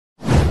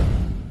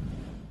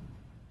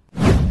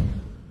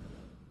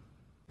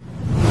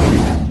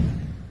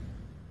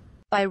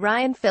by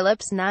Ryan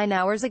Phillips 9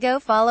 hours ago.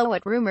 Follow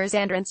what rumors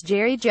entrance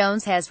Jerry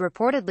Jones has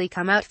reportedly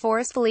come out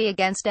forcefully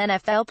against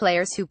NFL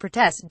players who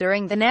protest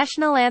during the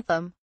national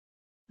anthem.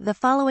 The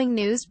following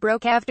news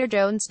broke after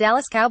Jones'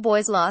 Dallas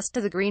Cowboys lost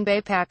to the Green Bay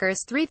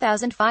Packers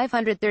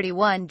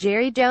 3,531.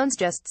 Jerry Jones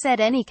just said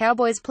any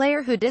Cowboys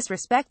player who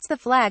disrespects the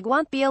flag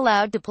won't be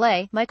allowed to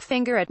play. Mike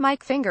Finger at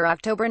Mike Finger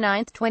October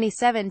 9,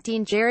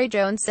 2017. Jerry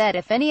Jones said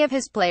if any of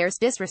his players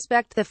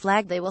disrespect the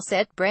flag they will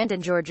sit.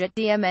 Brandon George at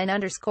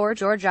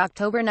DMN_George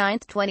October 9,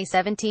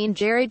 2017.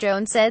 Jerry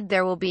Jones said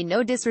there will be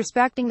no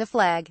disrespecting the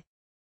flag.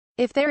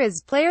 If there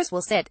is, players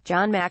will sit.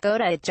 John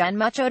Machoda at John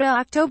Machoda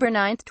October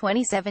 9,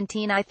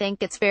 2017. I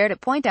think it's fair to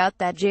point out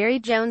that Jerry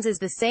Jones is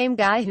the same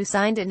guy who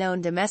signed a known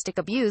domestic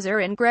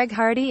abuser in Greg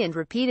Hardy and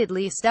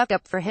repeatedly stuck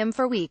up for him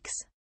for weeks.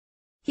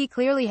 He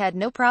clearly had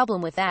no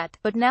problem with that,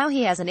 but now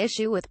he has an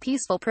issue with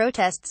peaceful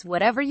protests.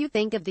 Whatever you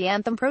think of the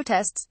anthem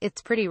protests,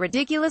 it's pretty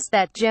ridiculous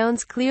that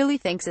Jones clearly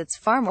thinks it's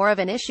far more of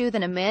an issue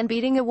than a man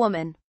beating a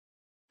woman.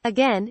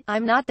 Again,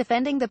 I'm not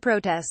defending the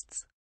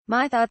protests.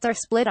 My thoughts are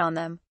split on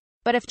them.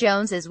 But if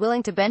Jones is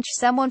willing to bench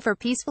someone for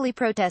peacefully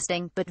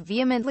protesting, but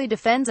vehemently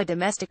defends a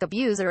domestic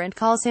abuser and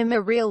calls him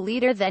a real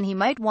leader, then he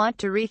might want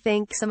to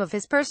rethink some of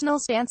his personal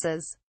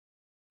stances.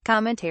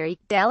 Commentary: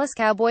 Dallas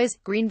Cowboys,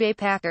 Green Bay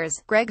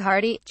Packers, Greg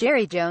Hardy,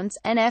 Jerry Jones,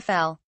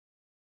 NFL.